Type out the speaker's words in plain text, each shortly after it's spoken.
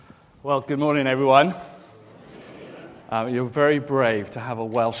Well, good morning, everyone. You're very brave to have a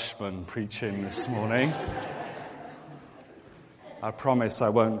Welshman preaching this morning. I promise I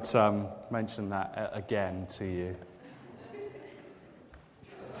won't mention that again to you.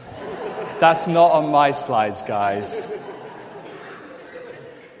 That's not on my slides, guys.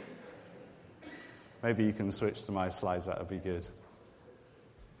 Maybe you can switch to my slides, that would be good.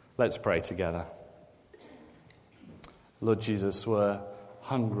 Let's pray together. Lord Jesus, we're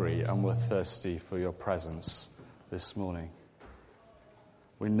hungry and we're thirsty for your presence this morning.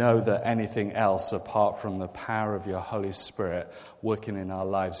 We know that anything else apart from the power of your Holy Spirit working in our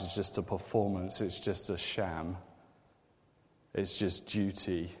lives is just a performance, it's just a sham. It's just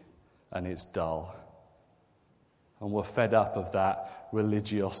duty and it's dull. And we're fed up of that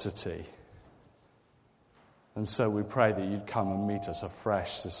religiosity. And so we pray that you'd come and meet us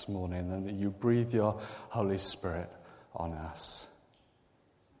afresh this morning and that you breathe your Holy Spirit on us.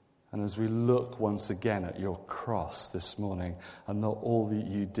 And as we look once again at your cross this morning and not all that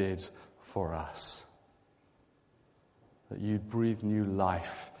you did for us, that you'd breathe new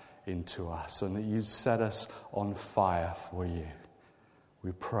life into us and that you'd set us on fire for you.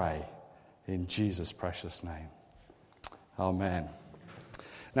 We pray in Jesus' precious name. Amen.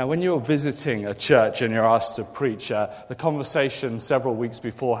 Now, when you're visiting a church and you're asked to preach, the conversation several weeks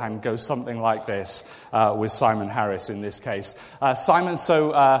beforehand goes something like this, with Simon Harris in this case. Simon,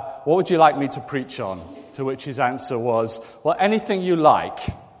 what would you like me to preach on? To which his answer was, well, anything you like.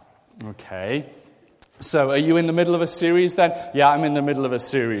 Okay. So are you in the middle of a series then? Yeah, I'm in the middle of a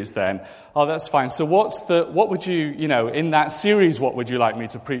series then. Oh, that's fine. So what would you in that series, what would you like me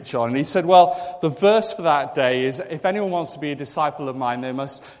to preach on? And he said, well, the verse for that day is, if anyone wants to be a disciple of mine, they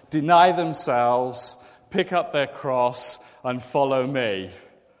must deny themselves, pick up their cross, and follow me.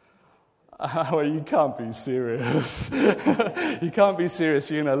 Well, you can't be serious. You can't be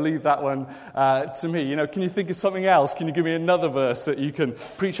serious. You're going to leave that one to me. Can you think of something else? Can you give me another verse that you can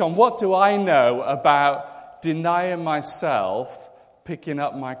preach on? What do I know about denying myself, picking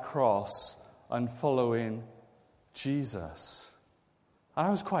up my cross, and following Jesus? And I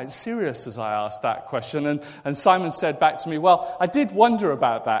was quite serious as I asked that question. And Simon said back to me, well, I did wonder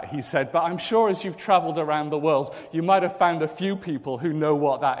about that, he said, but I'm sure as you've traveled around the world, you might have found a few people who know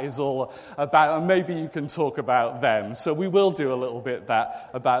what that is all about, and maybe you can talk about them. So we will do a little bit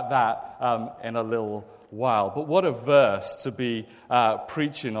about that in a little while. But what a verse to be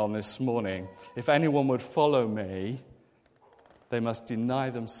preaching on this morning. If anyone would follow me, they must deny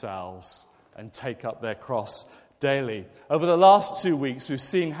themselves and take up their cross daily. Over the last 2 weeks, we've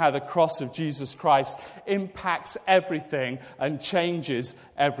seen how the cross of Jesus Christ impacts everything and changes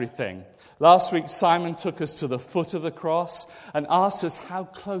everything. Last week, Simon took us to the foot of the cross and asked us how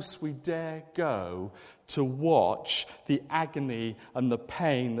close we dare go to watch the agony and the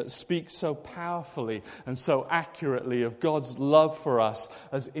pain that speaks so powerfully and so accurately of God's love for us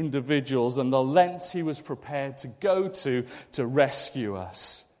as individuals and the lengths he was prepared to go to rescue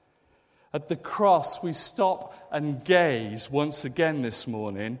us. At the cross, we stop and gaze once again this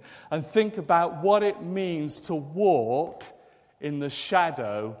morning and think about what it means to walk in the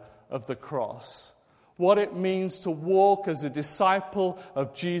shadow of the cross. What it means to walk as a disciple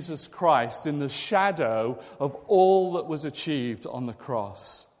of Jesus Christ in the shadow of all that was achieved on the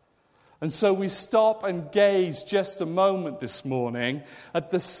cross. And so we stop and gaze just a moment this morning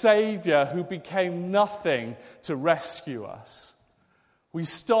at the Savior who became nothing to rescue us. We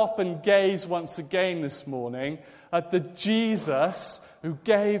stop and gaze once again this morning at the Jesus who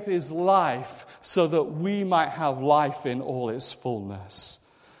gave his life so that we might have life in all its fullness.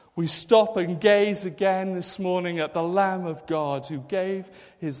 We stop and gaze again this morning at the Lamb of God who gave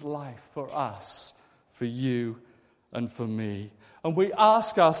his life for us, for you and for me. And we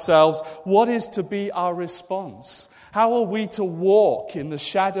ask ourselves, what is to be our response? How are we to walk in the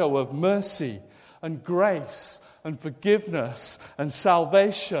shadow of mercy and grace and forgiveness and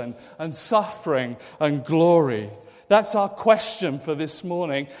salvation and suffering and glory? That's our question for this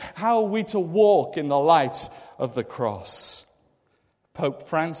morning. How are we to walk in the light of the cross? Pope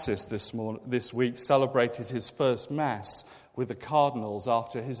Francis this week celebrated his first Mass with the cardinals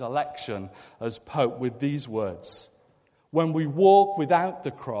after his election as Pope with these words: when we walk without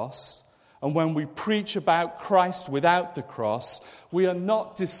the cross, and when we preach about Christ without the cross, we are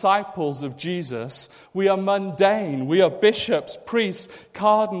not disciples of Jesus. We are mundane. We are bishops, priests,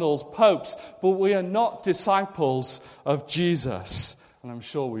 cardinals, popes, but we are not disciples of Jesus. And I'm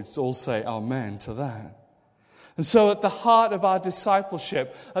sure we'd all say amen to that. And so at the heart of our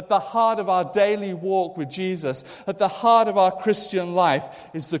discipleship, at the heart of our daily walk with Jesus, at the heart of our Christian life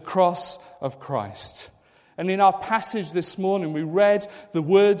is the cross of Christ. And in our passage this morning, we read the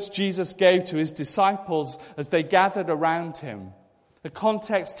words Jesus gave to his disciples as they gathered around him. The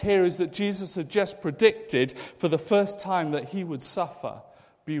context here is that Jesus had just predicted for the first time that he would suffer,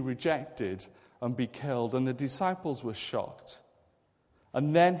 be rejected, and be killed. And the disciples were shocked.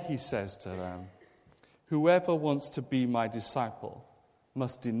 And then he says to them, "Whoever wants to be my disciple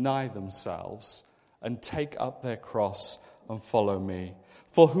must deny themselves and take up their cross and follow me.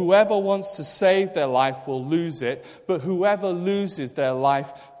 For whoever wants to save their life will lose it, but whoever loses their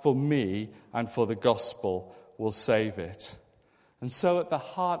life for me and for the gospel will save it." And so at the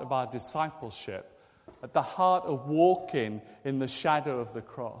heart of our discipleship, at the heart of walking in the shadow of the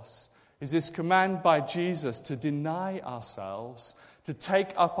cross, is this command by Jesus to deny ourselves, to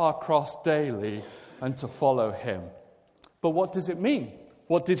take up our cross daily, and to follow him. But what does it mean?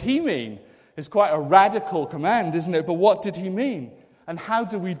 What did he mean? It's quite a radical command, isn't it? But what did he mean? And how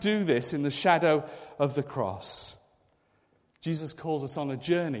do we do this in the shadow of the cross? Jesus calls us on a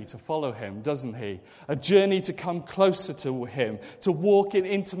journey to follow him, doesn't he? A journey to come closer to him, to walk in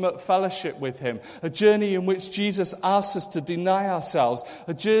intimate fellowship with him. A journey in which Jesus asks us to deny ourselves.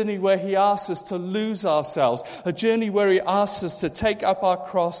 A journey where he asks us to lose ourselves. A journey where he asks us to take up our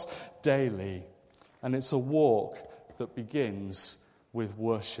cross daily. And it's a walk that begins with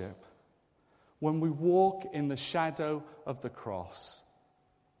worship. When we walk in the shadow of the cross,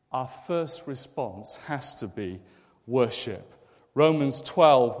 our first response has to be worship. Romans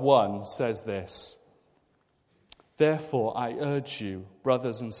 12:1 says this: "Therefore I urge you,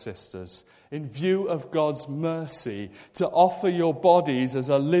 brothers and sisters, in view of God's mercy, to offer your bodies as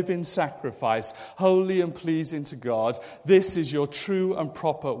a living sacrifice, holy and pleasing to God. This is your true and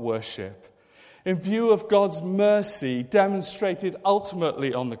proper worship." In view of God's mercy demonstrated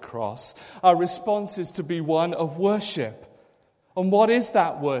ultimately on the cross, our response is to be one of worship. And what is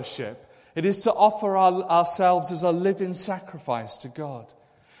that worship? It is to offer ourselves as a living sacrifice to God.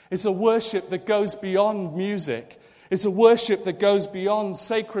 It's a worship that goes beyond music. It's a worship that goes beyond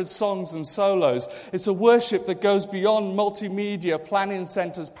sacred songs and solos. It's a worship that goes beyond multimedia, planning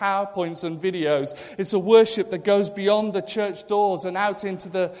centers, PowerPoints and videos. It's a worship that goes beyond the church doors and out into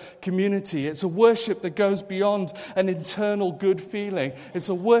the community. It's a worship that goes beyond an internal good feeling. It's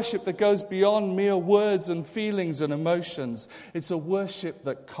a worship that goes beyond mere words and feelings and emotions. It's a worship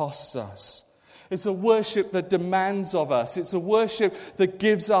that costs us. It's a worship that demands of us. It's a worship that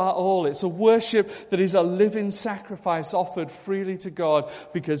gives our all. It's a worship that is a living sacrifice offered freely to God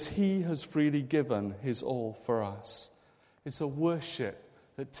because he has freely given his all for us. It's a worship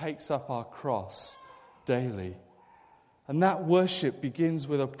that takes up our cross daily. And that worship begins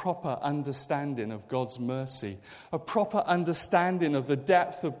with a proper understanding of God's mercy, a proper understanding of the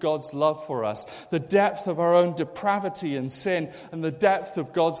depth of God's love for us, the depth of our own depravity and sin, and the depth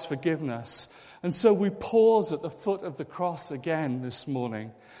of God's forgiveness. And so we pause at the foot of the cross again this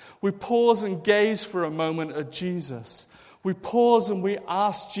morning. We pause and gaze for a moment at Jesus. We pause and we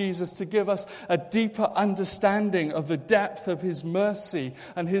ask Jesus to give us a deeper understanding of the depth of his mercy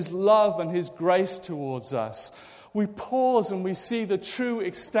and his love and his grace towards us. We pause and we see the true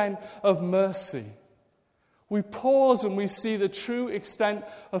extent of mercy. We pause and we see the true extent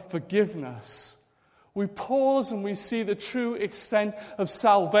of forgiveness. We pause and we see the true extent of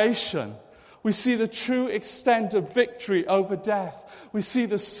salvation. We see the true extent of victory over death. We see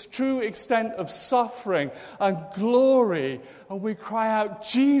the true extent of suffering and glory. And we cry out,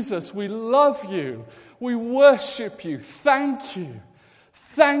 "Jesus, we love you. We worship you. Thank you.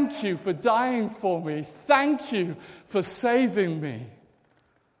 Thank you for dying for me. Thank you for saving me."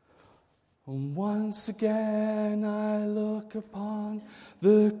 And once again I look upon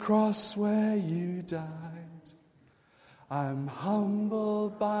the cross where you died. I'm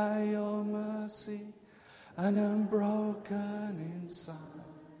humbled by your mercy, and I'm broken inside.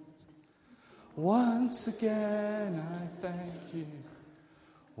 Once again I thank you.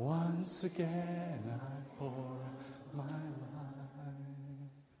 Once again I pour my life.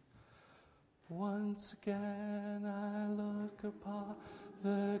 Once again I look upon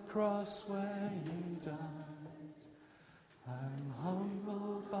the cross where you died. I'm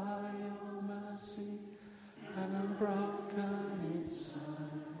humbled by your mercy, and I'm broken inside.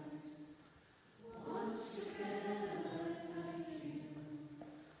 Once again I thank you.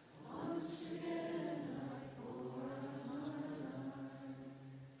 Once again I pour out my life.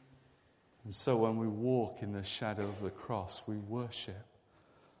 And so when we walk in the shadow of the cross, we worship.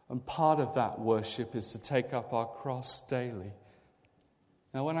 And part of that worship is to take up our cross daily.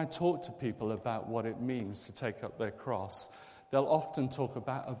 Now, when I talk to people about what it means to take up their cross, they'll often talk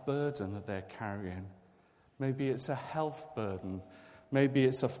about a burden that they're carrying. Maybe it's a health burden. Maybe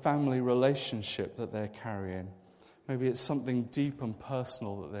it's a family relationship that they're carrying. Maybe it's something deep and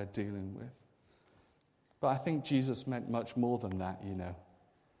personal that they're dealing with. But I think Jesus meant much more than that,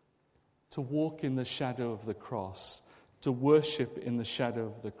 To walk in the shadow of the cross, to worship in the shadow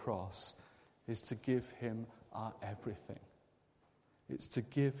of the cross, is to give him our everything. It's to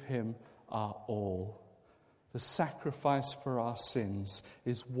give him our all. The sacrifice for our sins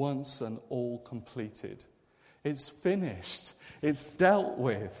is once and all completed. It's finished. It's dealt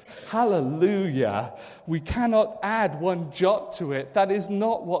with. Hallelujah. We cannot add one jot to it. That is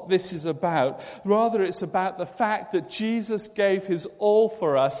not what this is about. Rather, it's about the fact that Jesus gave his all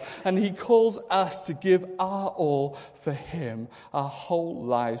for us, and he calls us to give our all for him, our whole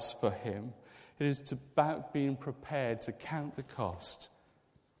lives for him. It is about being prepared to count the cost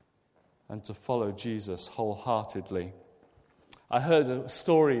and to follow Jesus wholeheartedly. I heard a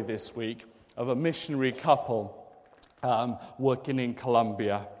story this week of a missionary couple working in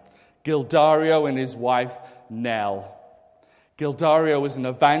Colombia. Gildario and his wife, Nell. Gildario was an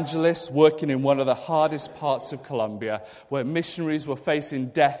evangelist working in one of the hardest parts of Colombia, where missionaries were facing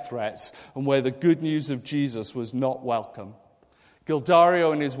death threats and where the good news of Jesus was not welcome.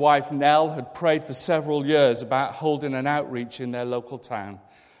 Gildario and his wife, Nell, had prayed for several years about holding an outreach in their local town.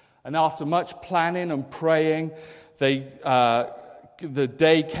 And after much planning and praying, the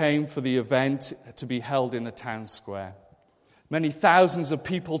day came for the event to be held in the town square. Many thousands of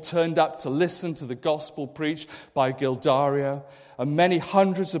people turned up to listen to the gospel preached by Gildario, and many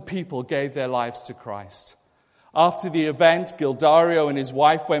hundreds of people gave their lives to Christ. After the event, Gildario and his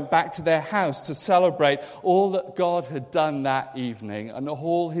wife went back to their house to celebrate all that God had done that evening and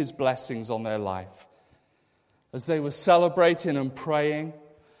all his blessings on their life. As they were celebrating and praying,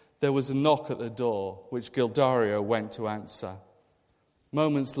 there was a knock at the door, which Gildario went to answer.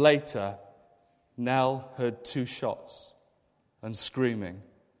 Moments later, Nell heard 2 shots and screaming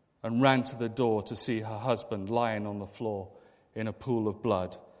and ran to the door to see her husband lying on the floor in a pool of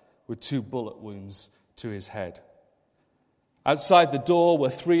blood with 2 bullet wounds to his head. Outside the door were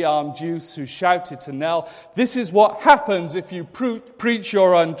 3 armed youths who shouted to Nell, "This is what happens if you preach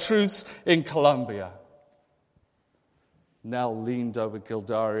your untruths in Colombia." Nell leaned over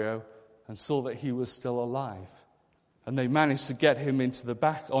Gildario and saw that he was still alive. And they managed to get him onto the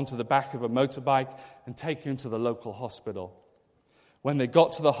back of a motorbike and take him to the local hospital. When they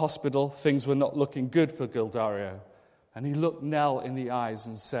got to the hospital, things were not looking good for Gildario. And he looked Nell in the eyes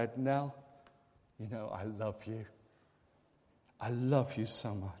and said, "Nell, I love you. I love you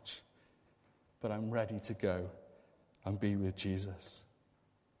so much. But I'm ready to go and be with Jesus."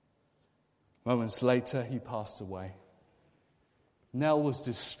 Moments later, he passed away. Nell was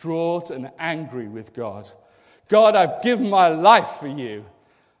distraught and angry with God. "God, I've given my life for you.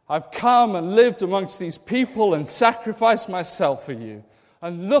 I've come and lived amongst these people and sacrificed myself for you.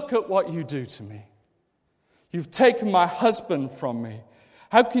 And look at what you do to me. You've taken my husband from me.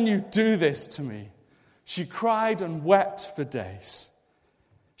 How can you do this to me?" She cried and wept for days.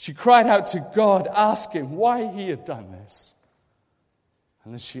 She cried out to God, asking why he had done this.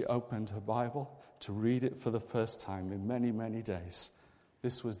 And as she opened her Bible to read it for the first time in many, many days,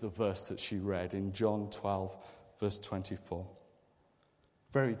 this was the verse that she read in John 12, verse 24.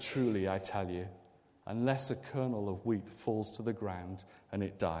 "Very truly, I tell you, unless a kernel of wheat falls to the ground and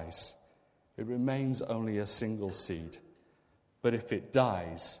it dies, it remains only a single seed. But if it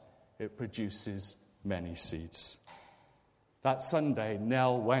dies, it produces many seeds." That Sunday,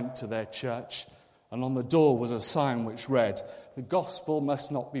 Nell went to their church, and on the door was a sign which read, "The gospel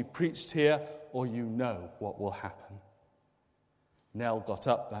must not be preached here, or you know what will happen." Nell got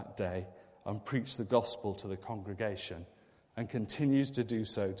up that day and preached the gospel to the congregation, and continues to do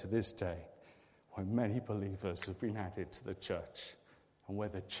so to this day, when many believers have been added to the church, and where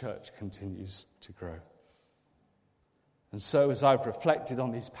the church continues to grow. And so, as I've reflected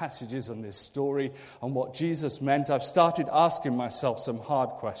on these passages and this story and what Jesus meant, I've started asking myself some hard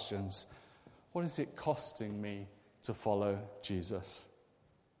questions. What is it costing me to follow Jesus?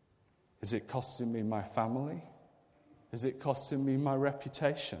 Is it costing me my family? Is it costing me my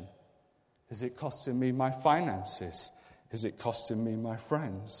reputation? Is it costing me my finances? Is it costing me my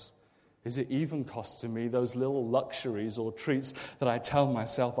friends? Is it even costing me those little luxuries or treats that I tell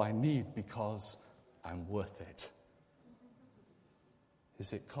myself I need because I'm worth it?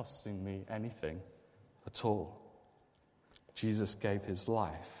 Is it costing me anything at all? Jesus gave his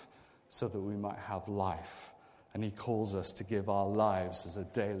life so that we might have life, and he calls us to give our lives as a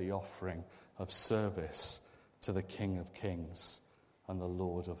daily offering of service to the King of Kings and the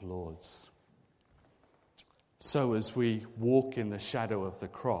Lord of Lords. So as we walk in the shadow of the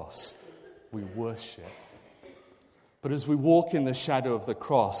cross, we worship. But as we walk in the shadow of the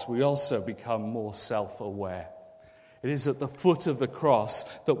cross, we also become more self-aware. It is at the foot of the cross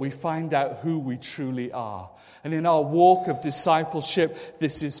that we find out who we truly are. And in our walk of discipleship,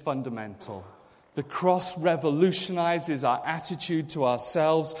 this is fundamental. The cross revolutionizes our attitude to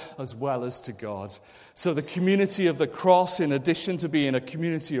ourselves as well as to God. So the community of the cross, in addition to being a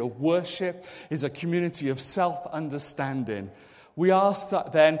community of worship, is a community of self-understanding. We ask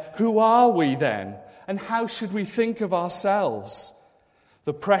that then, who are we then? And how should we think of ourselves?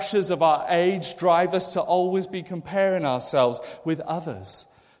 The pressures of our age drive us to always be comparing ourselves with others,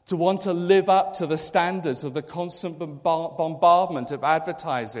 to want to live up to the standards of the constant bombardment of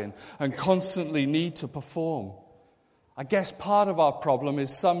advertising and constantly need to perform. I guess part of our problem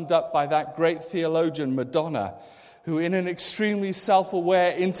is summed up by that great theologian Madonna, who in an extremely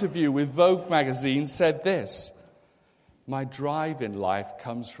self-aware interview with Vogue magazine said this: "My drive in life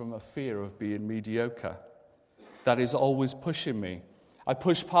comes from a fear of being mediocre. That is always pushing me. I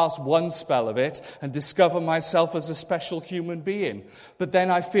push past one spell of it and discover myself as a special human being. But then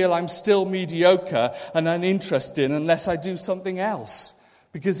I feel I'm still mediocre and uninteresting unless I do something else.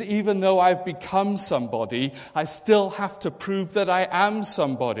 Because even though I've become somebody, I still have to prove that I am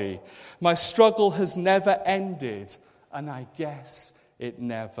somebody. My struggle has never ended, and I guess it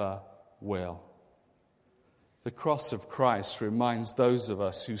never will." The cross of Christ reminds those of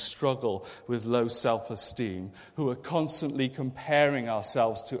us who struggle with low self-esteem, who are constantly comparing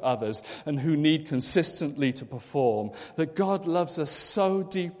ourselves to others, and who need consistently to perform, that God loves us so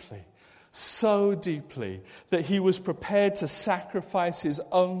deeply, that he was prepared to sacrifice his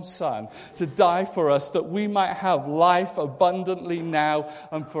own son to die for us, that we might have life abundantly now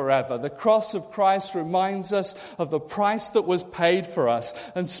and forever. The cross of Christ reminds us of the price that was paid for us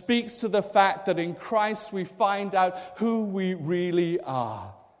and speaks to the fact that in Christ we find out who we really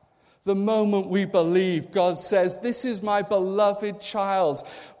are. The moment we believe, God says, "This is my beloved child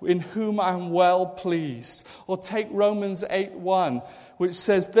in whom I am well pleased." Or take Romans 8:1, which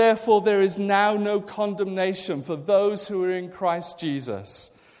says, "Therefore there is now no condemnation for those who are in Christ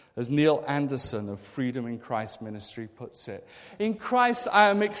Jesus." As Neil Anderson of Freedom in Christ Ministry puts it, in Christ I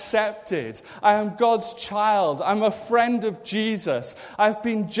am accepted. I am God's child. I'm a friend of Jesus. I've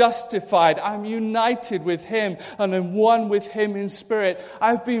been justified. I'm united with him and am one with him in spirit.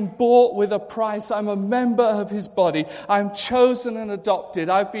 I've been bought with a price. I'm a member of his body. I'm chosen and adopted.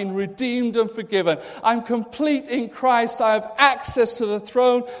 I've been redeemed and forgiven. I'm complete in Christ. I have access to the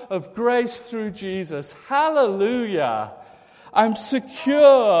throne of grace through Jesus. Hallelujah. I'm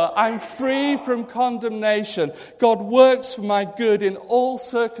secure. I'm free from condemnation. God works for my good in all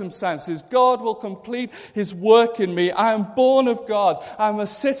circumstances. God will complete his work in me. I am born of God. I'm a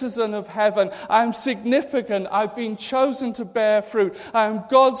citizen of heaven. I'm significant. I've been chosen to bear fruit. I am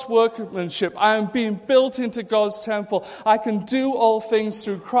God's workmanship. I am being built into God's temple. I can do all things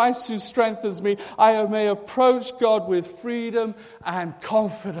through Christ who strengthens me. I may approach God with freedom and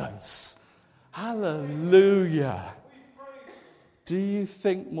confidence. Hallelujah. Do you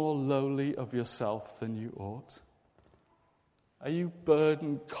think more lowly of yourself than you ought? Are you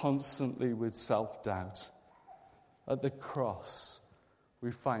burdened constantly with self-doubt? At the cross,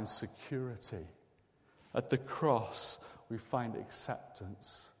 we find security. At the cross, we find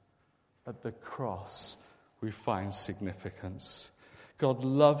acceptance. At the cross, we find significance. God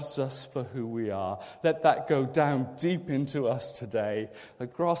loves us for who we are. Let that go down deep into us today. The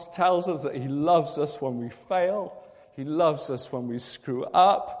cross tells us that he loves us when we fail. He loves us when we screw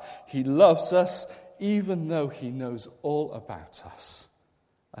up. He loves us even though he knows all about us.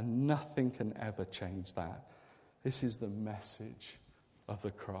 And nothing can ever change that. This is the message of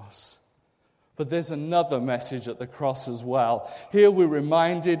the cross. But there's another message at the cross as well. Here we're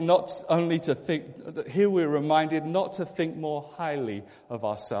reminded not to think more highly of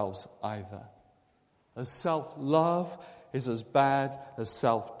ourselves either. As self-love is as bad as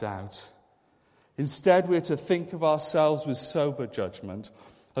self-doubt. Instead, we're to think of ourselves with sober judgment.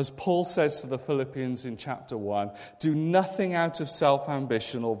 As Paul says to the Philippians in chapter 1, do nothing out of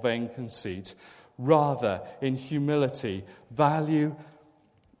self-ambition or vain conceit. Rather, in humility, value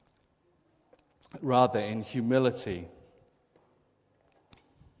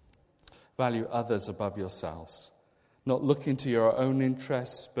others above yourselves. Not looking to your own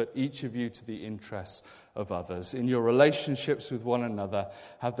interests, but each of you to the interests of others. In your relationships with one another,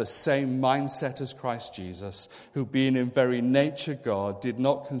 have the same mindset as Christ Jesus, who being in very nature God, did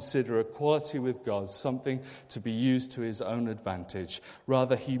not consider equality with God something to be used to his own advantage.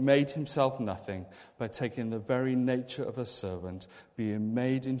 Rather, he made himself nothing by taking the very nature of a servant, being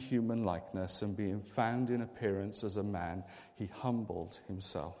made in human likeness, and being found in appearance as a man, he humbled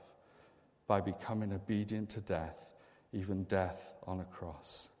himself by becoming obedient to death, even death on a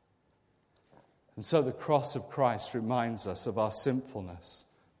cross. And so the cross of Christ reminds us of our sinfulness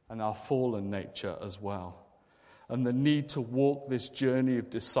and our fallen nature as well, and the need to walk this journey of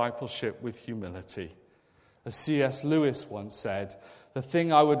discipleship with humility. As C.S. Lewis once said, "The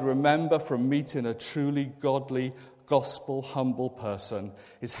thing I would remember from meeting a truly godly, gospel, humble person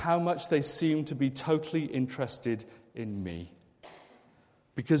is how much they seem to be totally interested in me."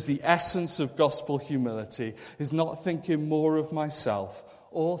 Because the essence of gospel humility is not thinking more of myself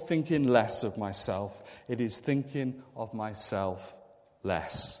or thinking less of myself. It is thinking of myself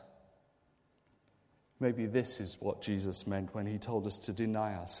less. Maybe this is what Jesus meant when he told us to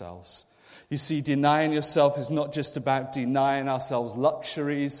deny ourselves. You see, denying yourself is not just about denying ourselves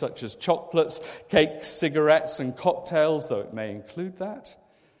luxuries such as chocolates, cakes, cigarettes, and cocktails, though it may include that.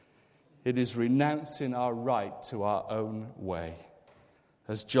 It is renouncing our right to our own way.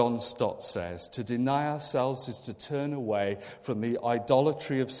 As John Stott says, to deny ourselves is to turn away from the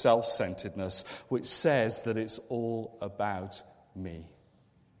idolatry of self-centeredness, which says that it's all about me.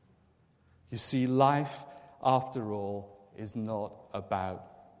 You see, life, after all, is not about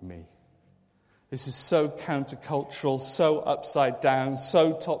me. This is so countercultural, so upside down,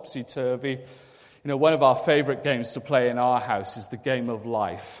 so topsy-turvy. You know, one of our favorite games to play in our house is the game of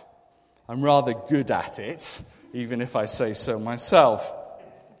life. I'm rather good at it, even if I say so myself.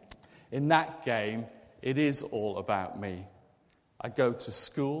 In that game, it is all about me. I go to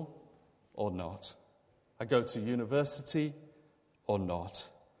school or not. I go to university or not.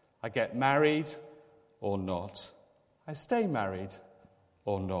 I get married or not. I stay married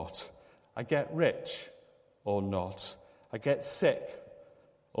or not. I get rich or not. I get sick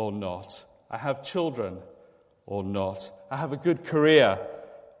or not. I have children or not. I have a good career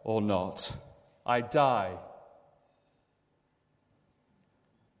or not. I die.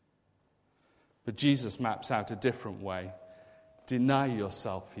 But Jesus maps out a different way. Deny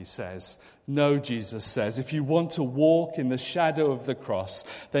yourself, he says. No, Jesus says, if you want to walk in the shadow of the cross,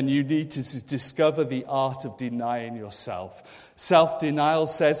 then you need to discover the art of denying yourself. Self-denial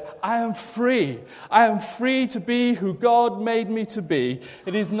says, I am free. I am free to be who God made me to be.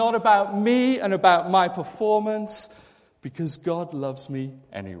 It is not about me and about my performance, because God loves me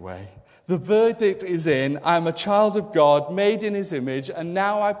anyway. The verdict is in, I am a child of God, made in his image, and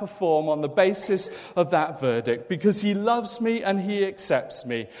now I perform on the basis of that verdict, because he loves me and he accepts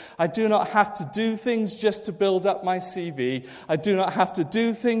me. I do not have to do things just to build up my CV. I do not have to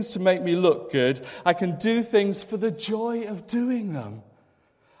do things to make me look good. I can do things for the joy of doing them.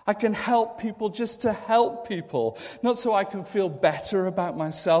 I can help people just to help people, not so I can feel better about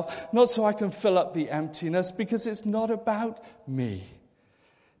myself, not so I can fill up the emptiness, because it's not about me.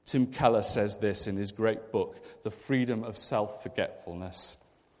 Tim Keller says this in his great book, The Freedom of Self-Forgetfulness.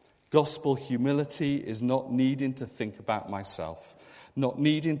 Gospel humility is not needing to think about myself, not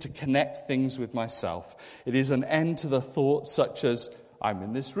needing to connect things with myself. It is an end to the thoughts such as, I'm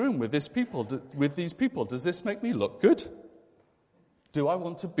in this room with these people. Does this make me look good? Do I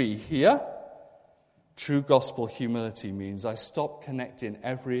want to be here? True gospel humility means I stop connecting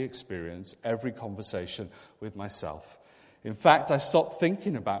every experience, every conversation with myself. In fact, I stopped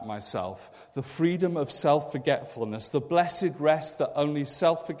thinking about myself, the freedom of self-forgetfulness, the blessed rest that only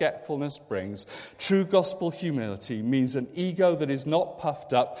self-forgetfulness brings. True gospel humility means an ego that is not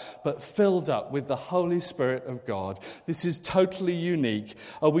puffed up, but filled up with the Holy Spirit of God. This is totally unique.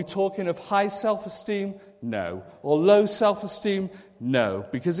 Are we talking of high self-esteem? No. Or low self-esteem? No,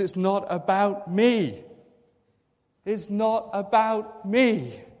 because it's not about me. It's not about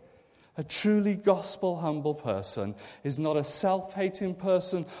me. A truly gospel humble person is not a self-hating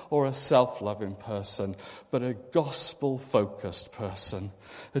person or a self-loving person, but a gospel-focused person.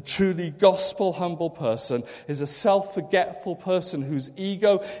 A truly gospel humble person is a self-forgetful person whose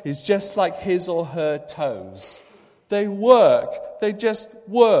ego is just like his or her toes. They work. They just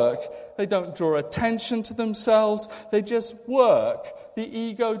work. They don't draw attention to themselves. They just work. The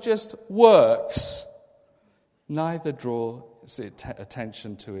ego just works. Neither draws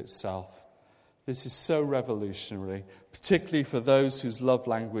attention to itself. This is so revolutionary, particularly for those whose love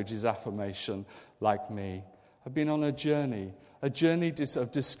language is affirmation, like me. I've been on a journey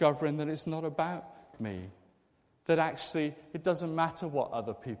of discovering that it's not about me. That actually it doesn't matter what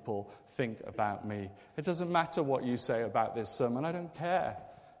other people think about me. It doesn't matter what you say about this sermon. I don't care.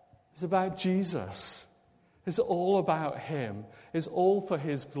 It's about Jesus. It's all about him. It's all for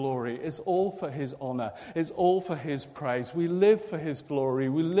his glory. It's all for his honor. It's all for his praise. We live for his glory.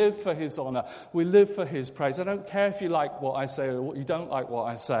 We live for his honor. We live for his praise. I don't care if you like what I say or what you don't like what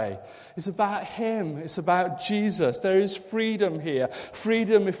I say. It's about him. It's about Jesus. There is freedom here.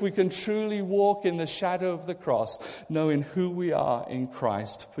 Freedom if we can truly walk in the shadow of the cross, knowing who we are in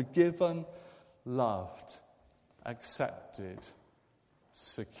Christ, forgiven, loved, accepted,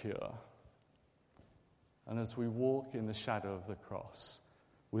 secure. And as we walk in the shadow of the cross,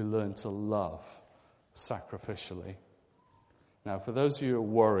 we learn to love sacrificially. Now, for those of you who are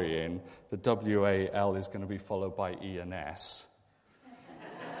worrying, the WAL is going to be followed by E and S.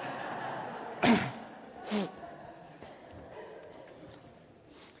 This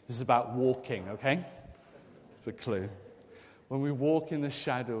is about walking, okay? It's a clue. When we walk in the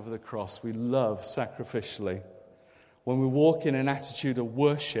shadow of the cross, we love sacrificially. When we walk in an attitude of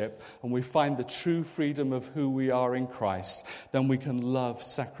worship and we find the true freedom of who we are in Christ, then we can love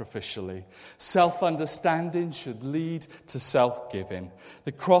sacrificially. Self-understanding should lead to self-giving.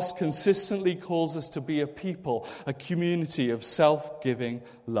 The cross consistently calls us to be a people, a community of self-giving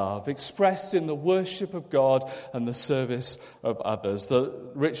love, expressed in the worship of God and the service of others. The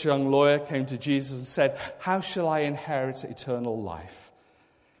rich young lawyer came to Jesus and said, "How shall I inherit eternal life?"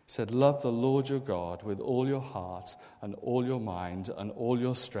 He said, "Love the Lord your God with all your heart and all your mind and all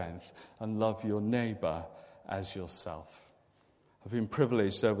your strength, and love your neighbor as yourself." I've been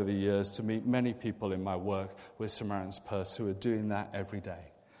privileged over the years to meet many people in my work with Samaritan's Purse who are doing that every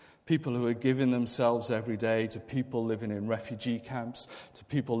day. People who are giving themselves every day to people living in refugee camps, to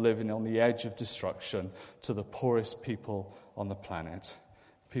people living on the edge of destruction, to the poorest people on the planet.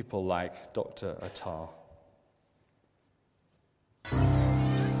 People like Dr. Attar.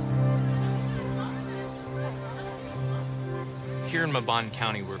 Here in Mabon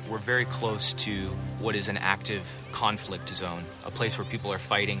County, we're very close to what is an active conflict zone, a place where people are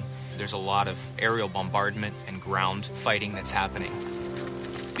fighting. There's a lot of aerial bombardment and ground fighting that's happening.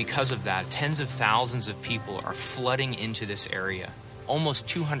 Because of that, tens of thousands of people are flooding into this area, almost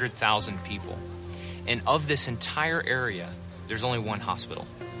 200,000 people. And of this entire area, there's only one hospital,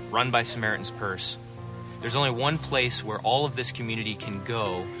 run by Samaritan's Purse. There's only one place where all of this community can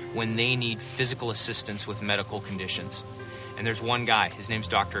go when they need physical assistance with medical conditions. And there's one guy, his name's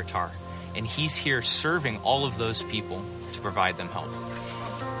Dr. Attar, and he's here serving all of those people to provide them help.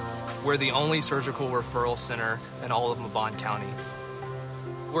 We're the only surgical referral center in all of Mabon County.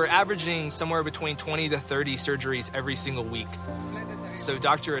 We're averaging somewhere between 20 to 30 surgeries every single week. So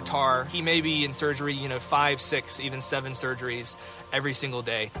Dr. Attar, he may be in surgery, 5, 6, even 7 surgeries every single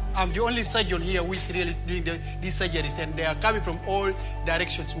day. I'm the only surgeon here who is really doing these surgeries, and they are coming from all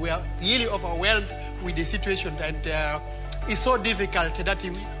directions. We are really overwhelmed with the situation, and it's so difficult that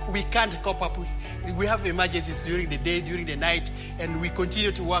we can't cope up with. We have emergencies during the day, during the night, and we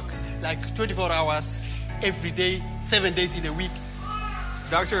continue to work like 24 hours every day, 7 days in a week.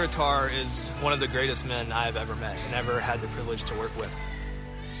 Dr. Attar is one of the greatest men I have ever met and ever had the privilege to work with.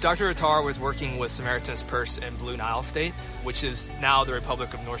 Dr. Attar was working with Samaritan's Purse in Blue Nile State, which is now the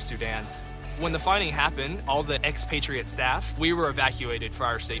Republic of North Sudan. When the fighting happened, all the expatriate staff, we were evacuated for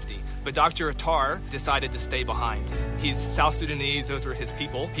our safety. But Dr. Attar decided to stay behind. He's South Sudanese, those were his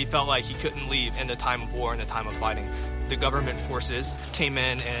people. He felt like he couldn't leave in the time of war and the time of fighting. The government forces came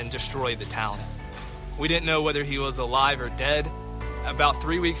in and destroyed the town. We didn't know whether he was alive or dead. About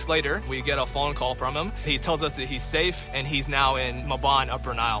 3 weeks later, we get a phone call from him. He tells us that he's safe, and he's now in Mabon,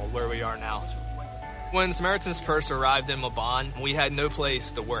 Upper Nile, where we are now. When Samaritan's Purse arrived in Mabon, we had no place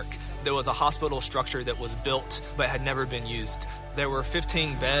to work. There was a hospital structure that was built but had never been used. There were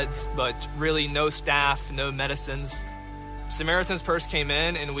 15 beds, but really no staff, no medicines. Samaritan's Purse came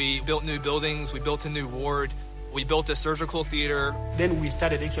in and we built new buildings, we built a new ward, we built a surgical theater. Then we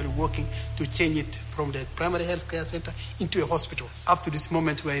started actually working to change it from the primary health care center into a hospital. Up to this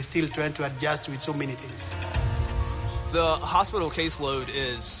moment, we're still trying to adjust with so many things. The hospital caseload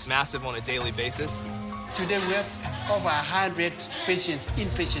is massive on a daily basis. Today we have over 100 patients,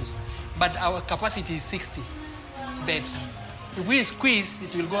 inpatients, but our capacity is 60 beds. If we squeeze,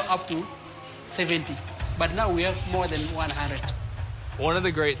 it will go up to 70, but now we have more than 100. One of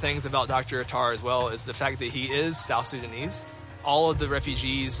the great things about Dr. Attar as well is the fact that he is South Sudanese. All of the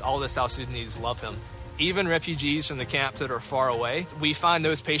refugees, all the South Sudanese love him. Even refugees from the camps that are far away, we find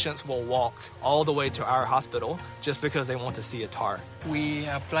those patients will walk all the way to our hospital just because they want to see Attar. We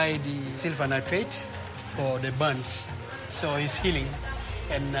apply the silver nitrate for the burns, so he's healing,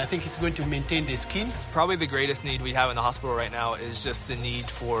 and I think it's going to maintain the skin. Probably the greatest need we have in the hospital right now is just the need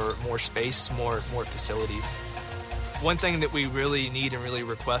for more space, more facilities. One thing that we really need and really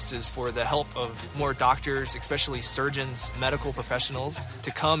request is for the help of more doctors, especially surgeons, medical professionals,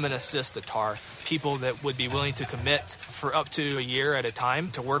 to come and assist Atar. People that would be willing to commit for up to a year at a time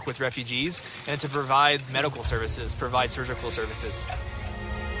to work with refugees and to provide medical services, provide surgical services.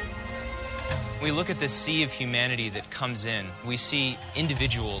 We look at this sea of humanity that comes in. We see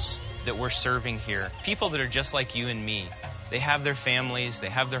individuals that we're serving here, people that are just like you and me. They have their families, they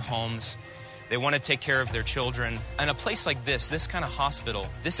have their homes, they want to take care of their children. And a place like this kind of hospital,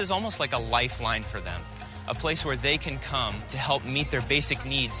 this is almost like a lifeline for them. A place where they can come to help meet their basic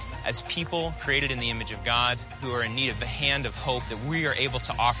needs as people created in the image of God who are in need of the hand of hope that we are able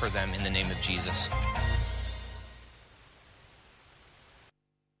to offer them in the name of Jesus.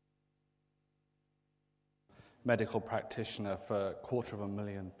 Medical practitioner for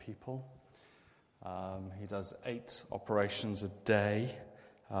 250,000 people. He does 8 operations a day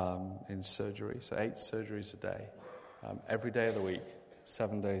in surgery, so 8 surgeries a day, every day of the week,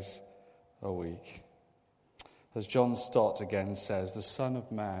 7 days a week. As John Stott again says, the Son of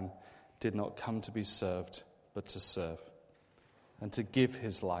Man did not come to be served, but to serve, and to give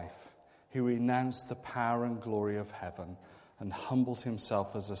his life. He renounced the power and glory of heaven and humbled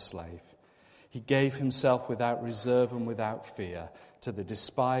himself as a slave. He gave himself without reserve and without fear to the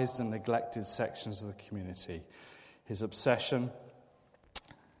despised and neglected sections of the community. His obsession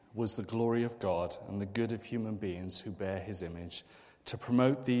was the glory of God and the good of human beings who bear his image. To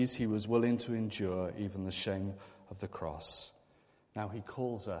promote these, he was willing to endure even the shame of the cross. Now he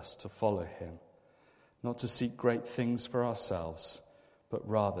calls us to follow him, not to seek great things for ourselves, but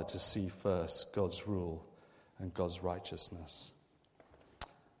rather to see first God's rule and God's righteousness.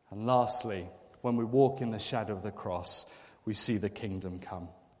 And lastly, when we walk in the shadow of the cross, we see the kingdom come.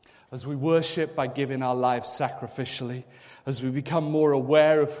 As we worship by giving our lives sacrificially, as we become more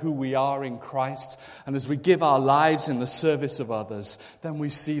aware of who we are in Christ, and as we give our lives in the service of others, then we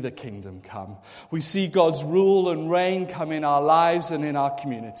see the kingdom come. We see God's rule and reign come in our lives and in our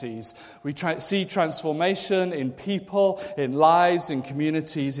communities. We see transformation in people, in lives, in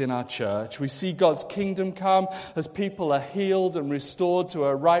communities, in our church. We see God's kingdom come as people are healed and restored to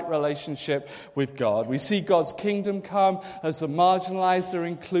a right relationship with God. We see God's kingdom come as the marginalized are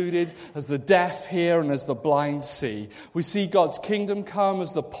included, as the deaf hear and as the blind see. We see God's kingdom come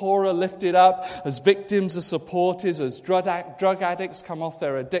as the poor are lifted up, as victims are supported, as drug addicts come off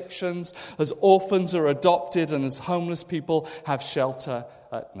their addictions, as orphans are adopted, and as homeless people have shelter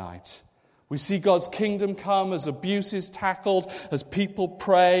at night. We see God's kingdom come as abuse is tackled, as people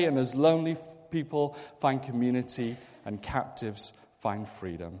pray, and as lonely people find community and captives find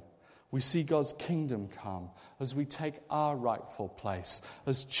freedom. We see God's kingdom come as we take our rightful place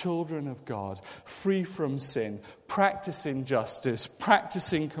as children of God, free from sin, practicing justice,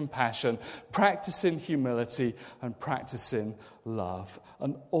 practicing compassion, practicing humility, and practicing love.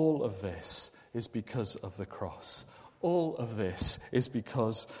 And all of this is because of the cross. All of this is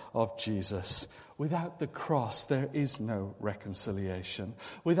because of Jesus. Without the cross, there is no reconciliation.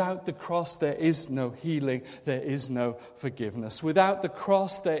 Without the cross, there is no healing. There is no forgiveness. Without the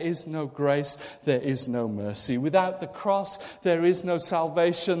cross, there is no grace. There is no mercy. Without the cross, there is no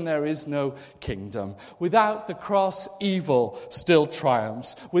salvation. There is no kingdom. Without the cross, evil still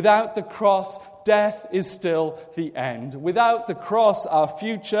triumphs. Without the cross, death is still the end. Without the cross, our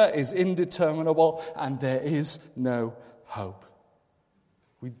future is indeterminable and there is no hope.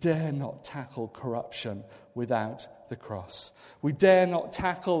 We dare not tackle corruption without the cross. We dare not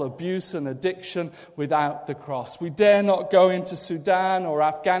tackle abuse and addiction without the cross. We dare not go into Sudan or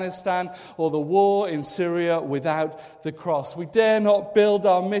Afghanistan or the war in Syria without the cross. We dare not build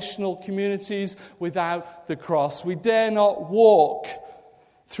our missional communities without the cross. We dare not walk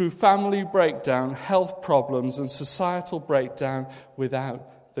through family breakdown, health problems, and societal breakdown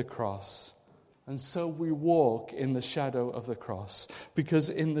without the cross. And so we walk in the shadow of the cross, because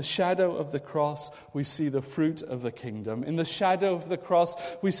in the shadow of the cross, we see the fruit of the kingdom. In the shadow of the cross,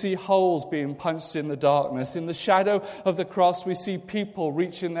 we see holes being punched in the darkness. In the shadow of the cross, we see people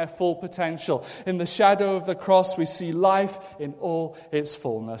reaching their full potential. In the shadow of the cross, we see life in all its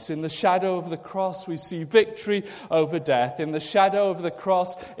fullness. In the shadow of the cross, we see victory over death. In the shadow of the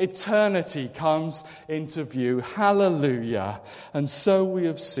cross, eternity comes into view. Hallelujah. And so we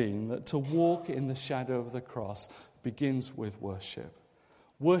have seen that to walk in the shadow of the cross begins with worship.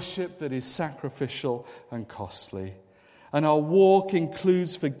 Worship that is sacrificial and costly. And our walk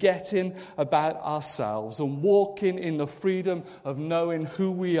includes forgetting about ourselves and walking in the freedom of knowing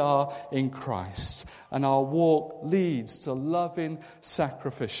who we are in Christ. And our walk leads to loving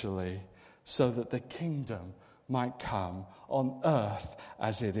sacrificially so that the kingdom might come on earth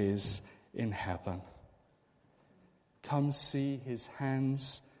as it is in heaven. Come see his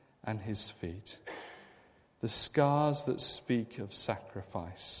hands and his feet, the scars that speak of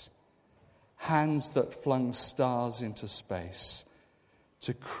sacrifice, hands that flung stars into space,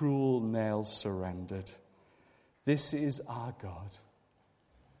 to cruel nails surrendered. This is our God,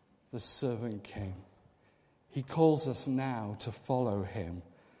 the servant king. He calls us now to follow him,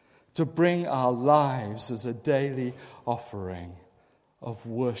 to bring our lives as a daily offering of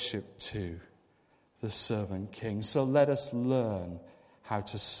worship to the servant king. So let us learn how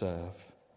to serve.